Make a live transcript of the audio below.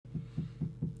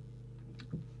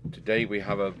Today we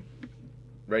have a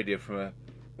radio from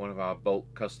one of our bulk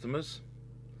customers.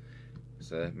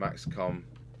 It's a Maxcom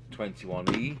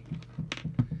 21E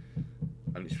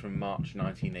and it's from March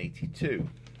 1982.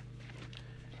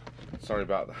 Sorry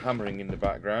about the hammering in the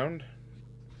background.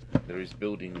 There is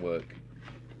building work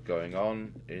going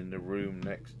on in the room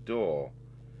next door.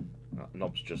 That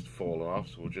knob's just fallen off,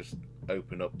 so we'll just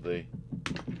open up the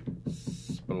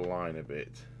spline a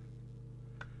bit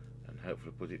and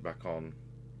hopefully put it back on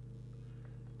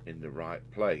in the right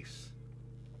place.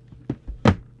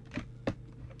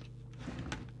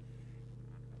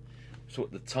 So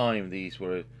at the time these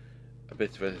were a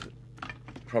bit of a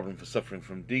problem for suffering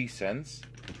from desense,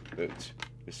 but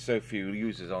with so few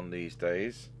users on these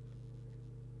days,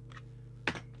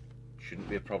 shouldn't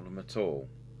be a problem at all.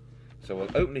 So we'll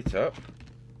open it up,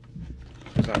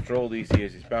 because after all these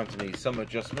years it's bound to need some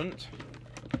adjustment.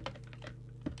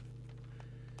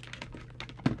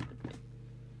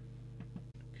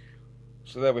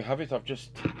 So there we have it. I've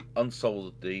just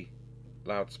unsoldered the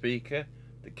loudspeaker.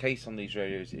 The case on these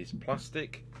radios is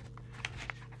plastic,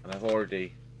 and I've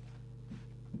already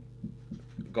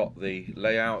got the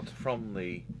layout from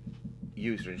the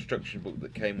user instruction book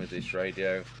that came with this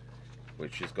radio,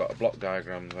 which has got a block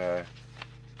diagram there,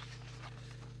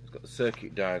 it's got the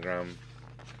circuit diagram,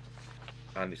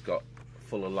 and it's got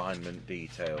full alignment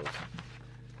details.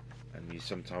 And you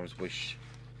sometimes wish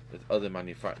that other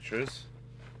manufacturers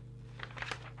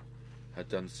had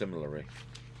done similarly.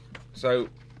 So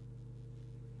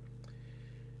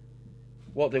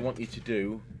what they want you to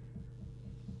do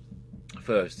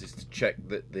first is to check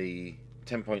that the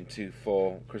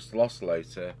 10.24 crystal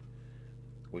oscillator,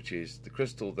 which is the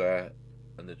crystal there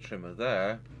and the trimmer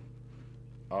there,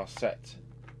 are set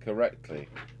correctly.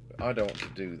 But I don't want to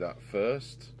do that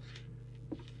first.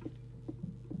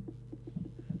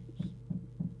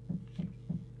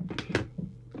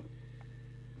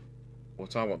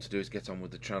 What I want to do is get on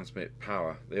with the transmit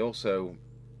power. They also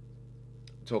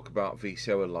talk about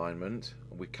VCO alignment,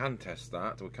 and we can test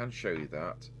that, we can show you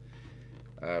that.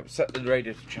 Set the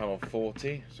radio to channel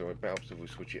 40, so it helps if we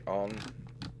switch it on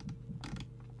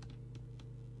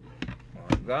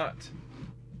like that.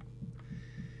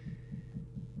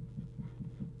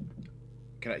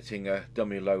 Connecting a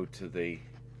dummy load to the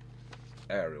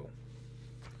aerial.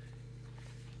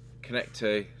 Connect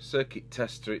a circuit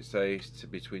tester, it says, to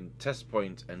between test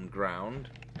point and ground.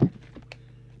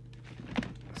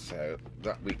 So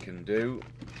that we can do.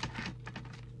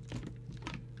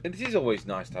 And it is always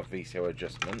nice to have VCO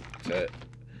adjustment to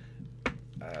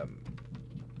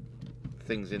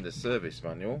things in the service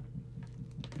manual.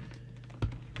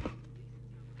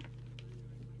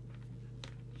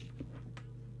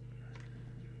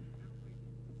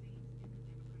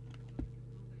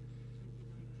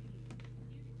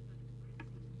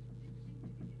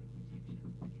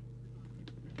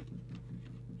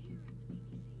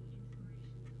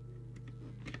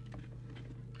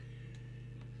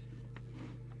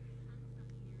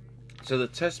 So the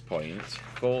test point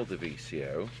for the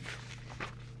VCO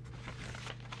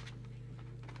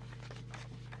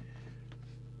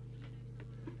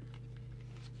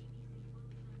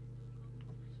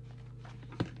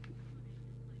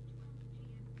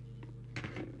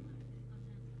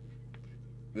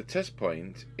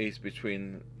is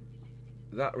between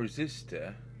that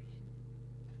resistor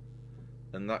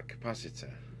and that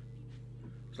capacitor.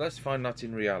 So let's find that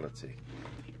in reality.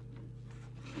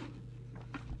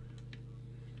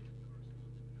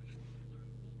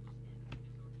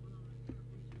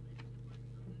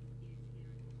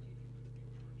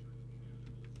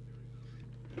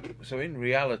 So in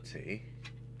reality,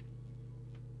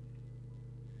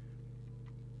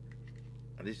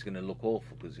 and this is going to look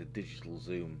awful because it's a digital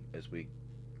zoom as we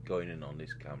go in and on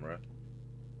this camera.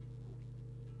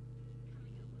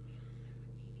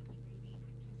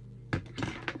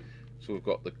 So we've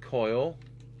got the coil,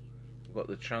 we've got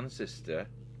the transistor,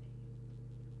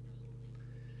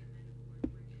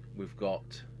 we've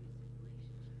got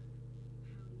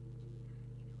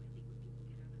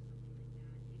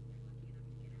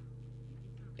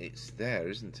it's there,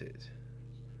 isn't it?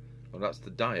 Well, that's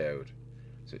the diode.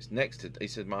 So it's next to,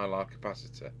 it's a mylar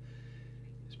capacitor.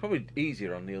 It's probably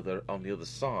easier on the other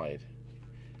side.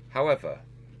 However,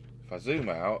 if I zoom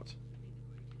out,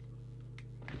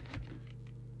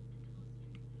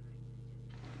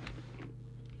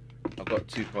 I've got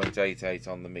 2.88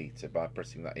 on the meter by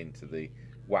pressing that into the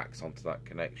wax onto that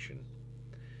connection.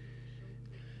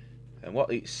 And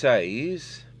what it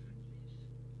says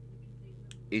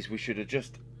is we should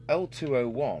adjust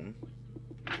L201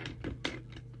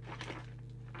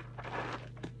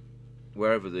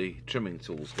 wherever the trimming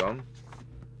tool's gone,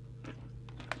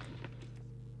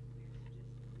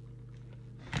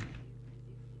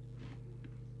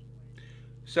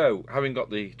 So, having got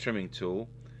the trimming tool,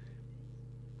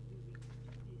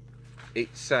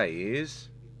 it says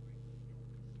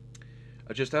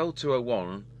adjust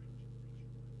L201.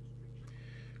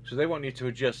 So they want you to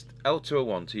adjust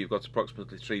L201 till you've got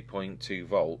approximately 3.2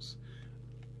 volts,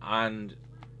 and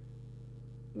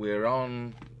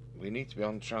we need to be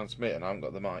on transmit, and I haven't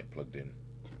got the mic plugged in.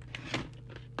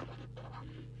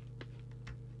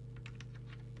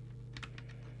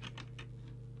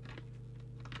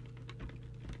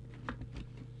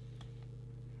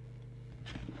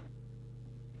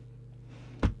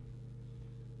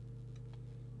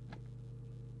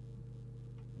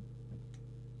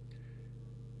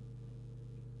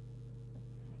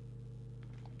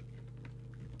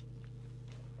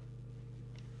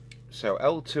 So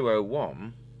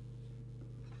L201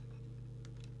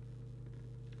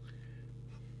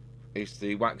 is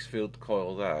the wax filled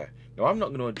coil there. Now I'm not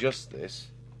going to adjust this,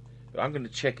 but I'm going to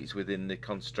check it's within the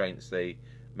constraints they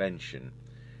mention.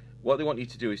 What they want you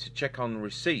to do is to check on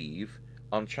receive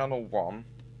on channel 1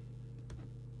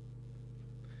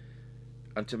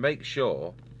 and to make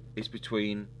sure it's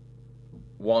between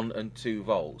 1 and 2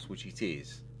 volts, which it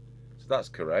is. So that's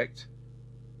correct.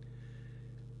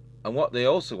 And what they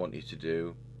also want you to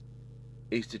do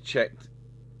is to check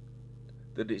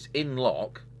that it's in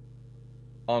lock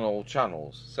on all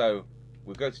channels. So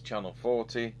we'll go to channel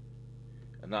 40,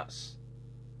 and that's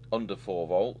under 4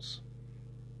 volts,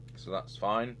 so that's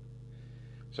fine.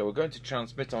 So we're going to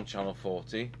transmit on channel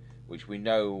 40, which we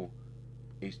know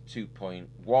is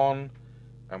 2.1,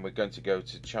 and we're going to go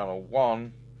to channel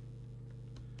 1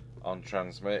 on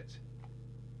transmit,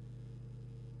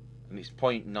 and it's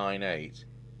 0.98.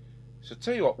 So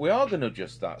tell you what, we are going to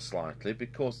adjust that slightly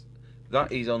because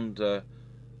that is under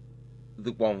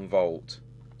the 1 volt.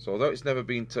 So although it's never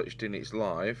been touched in its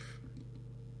life,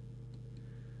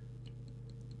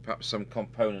 perhaps some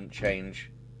component change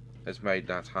has made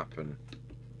that happen.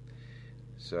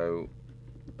 So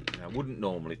I wouldn't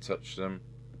normally touch them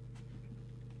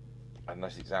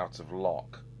unless it's out of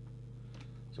lock.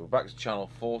 So we're back to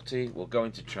channel 40, we'll go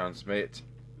into transmit,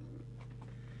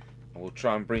 and we'll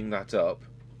try and bring that up.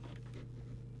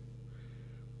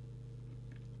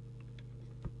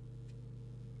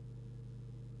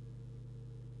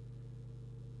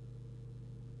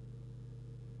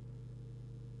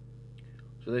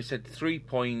 So they said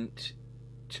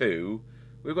 3.2.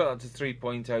 We've got that to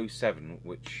 3.07,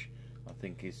 which I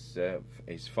think is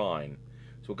fine.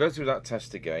 So we'll go through that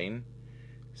test again.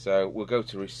 So we'll go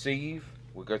to receive.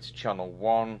 We'll go to channel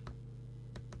 1,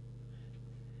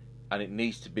 and it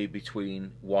needs to be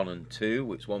between 1 and 2,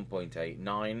 which is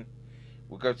 1.89.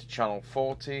 We'll go to channel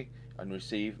 40 and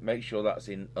receive. Make sure that's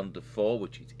in under 4,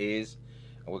 which it is.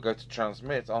 And we'll go to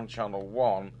transmit on channel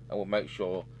 1, and we'll make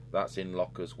sure that's in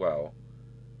lock as well.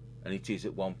 And it is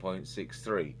at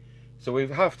 1.63. So we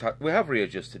have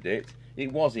readjusted it.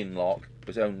 It was in lock,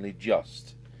 but only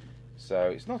just.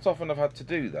 So it's not often I've had to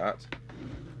do that.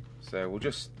 So we'll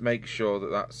just make sure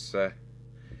that that's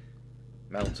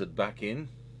melted back in.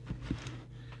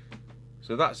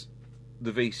 So that's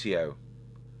the VCO.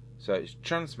 So it's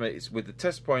transmit. It's with the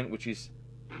test point, which is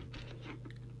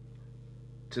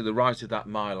to the right of that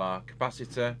mylar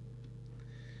capacitor,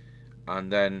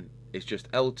 and then it's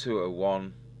just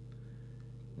L201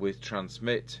 with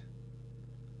transmit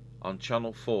on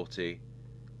channel 40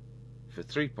 for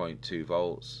 3.2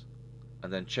 volts,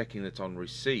 and then checking that on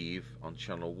receive on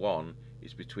channel 1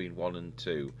 is between 1 and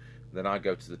 2. Then I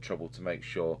go to the trouble to make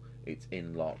sure it's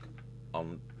in lock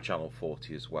on channel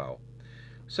 40 as well.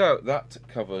 So that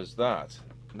covers that.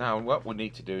 Now what we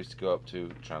need to do is to go up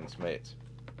to transmit.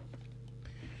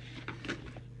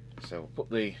 So we'll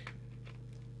put the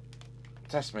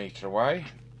test meter away,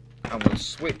 and we'll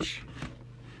switch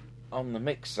on the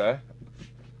mixer,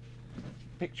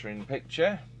 picture in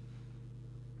picture.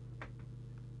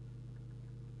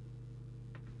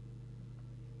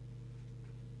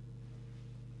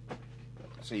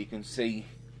 So you can see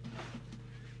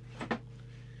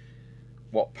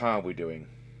what power we're doing.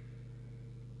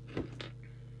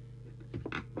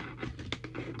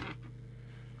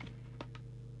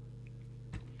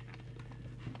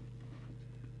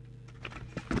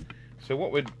 So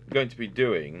what we're going to be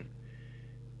doing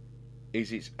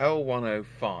is it's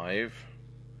L105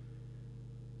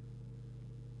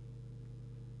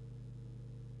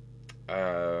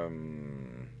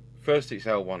 first it's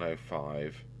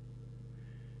L105,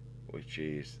 which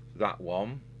is that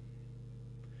one,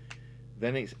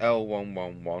 then it's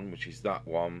L111, which is that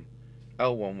one,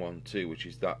 L112, which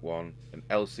is that one, and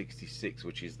L66,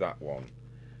 which is that one.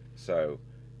 So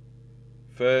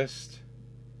first,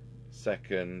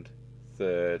 second,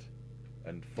 third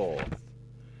and fourth.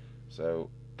 So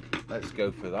let's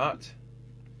go for that.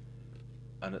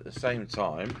 And at the same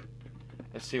time,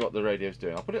 let's see what the radio's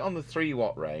doing. I'll put it on the 3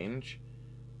 watt range.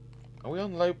 Are we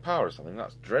on low power or something?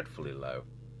 That's dreadfully low.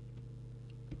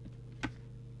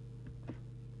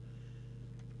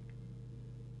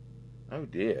 Oh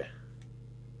dear.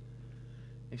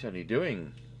 It's only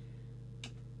doing...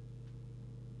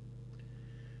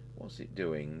 What's it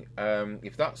doing?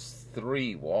 If that's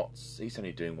 3 watts, it's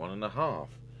only doing 1.5.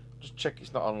 Just check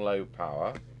it's not on low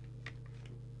power.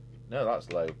 No,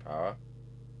 that's low power.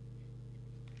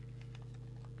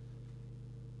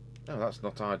 No, that's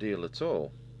not ideal at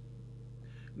all.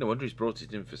 No wonder he's brought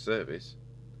it in for service.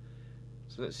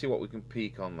 So let's see what we can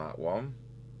peak on that one.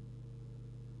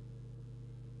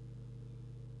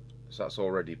 So that's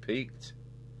already peaked.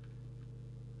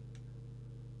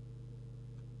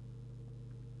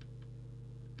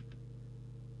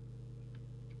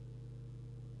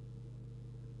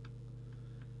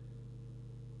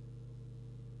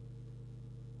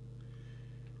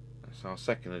 That's our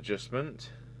second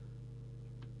adjustment.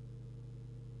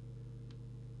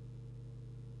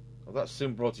 Well, that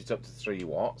soon brought it up to 3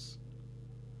 watts.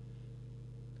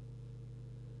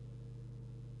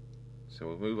 So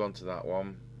we'll move on to that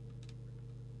one.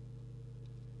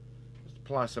 Just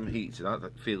apply some heat to that.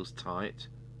 That feels tight.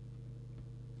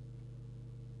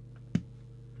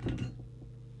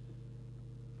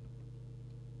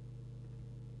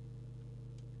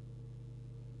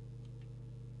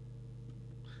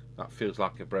 That feels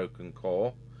like a broken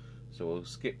core, so we'll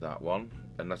skip that one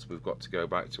unless we've got to go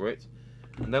back to it.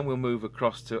 And then we'll move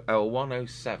across to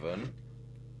L107,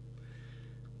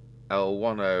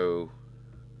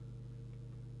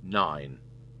 L109.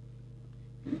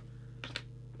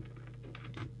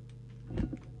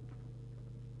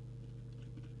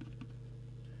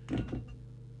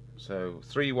 So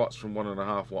 3 watts from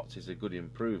 1.5 watts is a good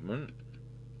improvement.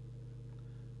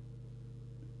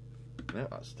 No,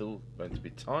 that's still going to be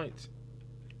tight.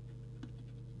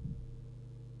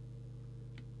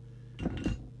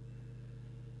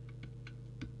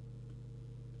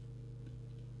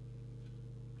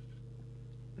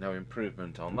 No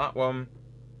improvement on that one.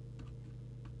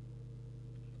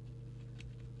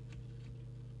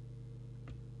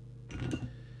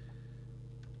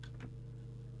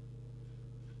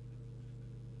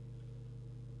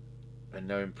 And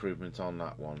no improvement on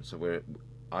that one. So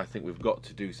I think we've got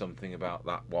to do something about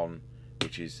that one,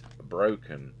 which is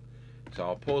broken. So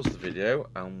I'll pause the video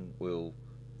and we'll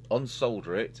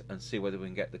unsolder it and see whether we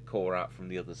can get the core out from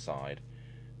the other side.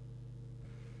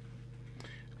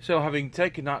 So having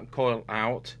taken that coil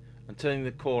out and turning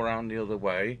the core around the other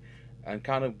way and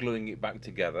kind of gluing it back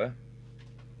together,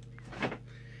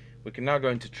 we can now go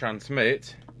into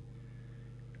transmit,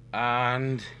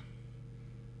 and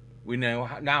we now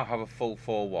have a full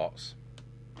 4 watts.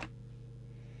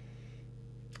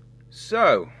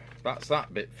 So that's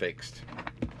that bit fixed,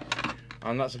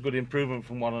 and that's a good improvement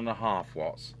from 1.5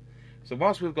 watts. So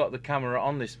whilst we've got the camera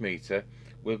on this meter,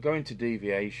 we'll go into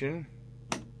deviation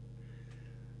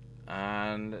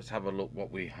and let's have a look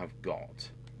what we have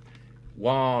got.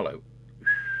 Wallow.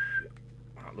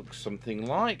 That looks something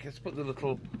like. Let's put the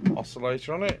little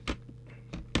oscillator on it.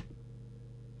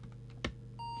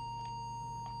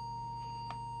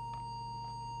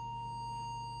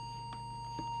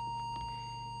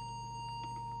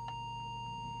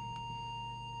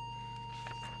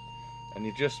 And the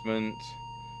adjustment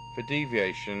for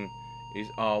deviation is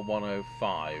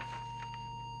R105,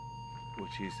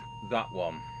 which is that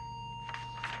one.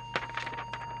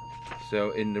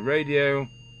 So in the radio,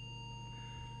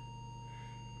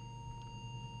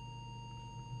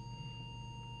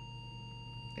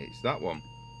 it's that one.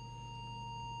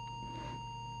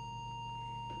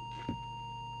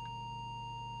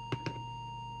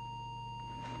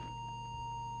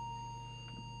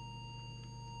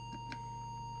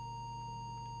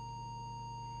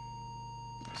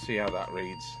 See how that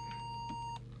reads.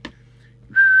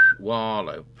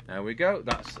 Wallow. There we go.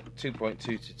 That's 2.2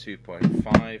 to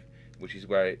 2.5, which is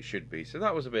where it should be. So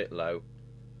that was a bit low.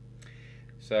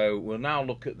 So we'll now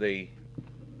look at the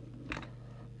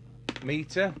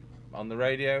meter on the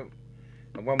radio,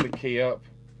 and when we key up,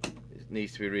 it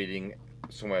needs to be reading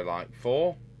somewhere like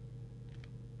 4.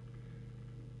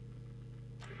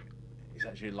 It's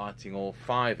actually lighting all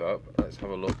 5 up. Let's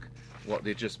have a look what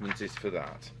the adjustment is for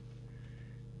that.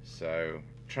 So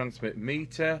transmit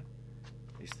meter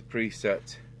is the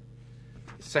preset,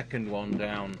 second one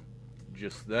down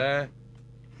just there.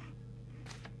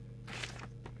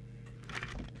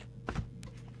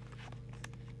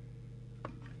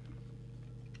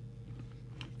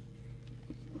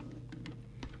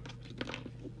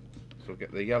 So we'll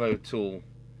get the yellow tool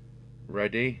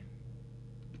ready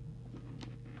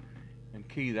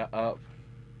key that up.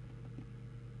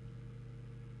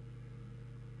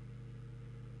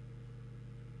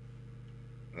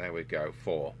 There we go,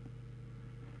 4.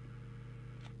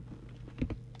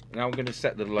 Now we're going to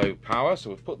set the low power, so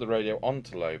we've put the radio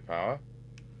onto low power.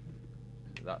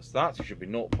 That's that. It should be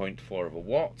 0.4 of a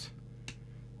watt.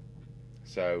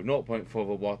 So 0.4 of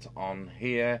a watt on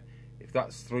here. If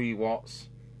that's 3 watts,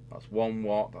 that's 1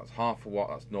 watt. That's half a watt.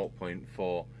 That's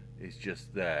 0.4. It's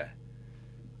just there.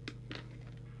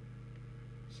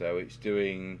 So it's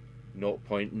doing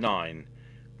 0.9,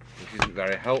 which isn't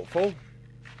very helpful.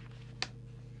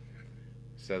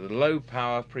 So the low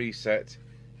power preset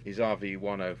is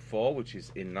RV104, which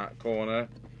is in that corner,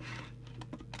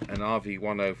 and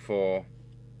RV104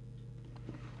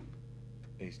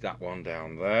 is that one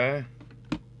down there.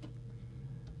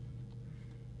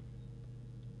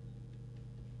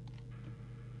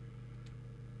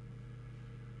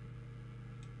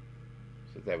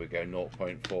 So there we go,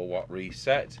 0.4 watt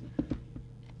reset,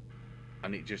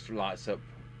 and it just lights up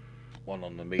one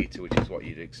on the meter, which is what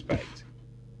you'd expect.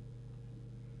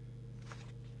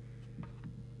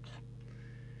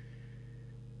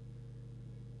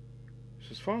 So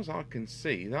as far as I can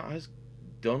see, that has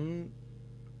done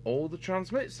all the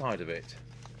transmit side of it.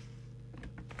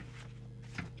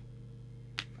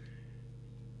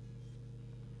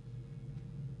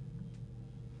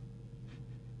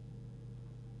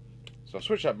 So I'll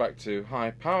switch that back to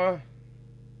high power,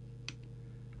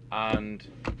 and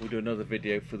we'll do another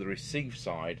video for the receive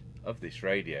side of this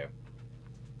radio.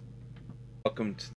 Welcome to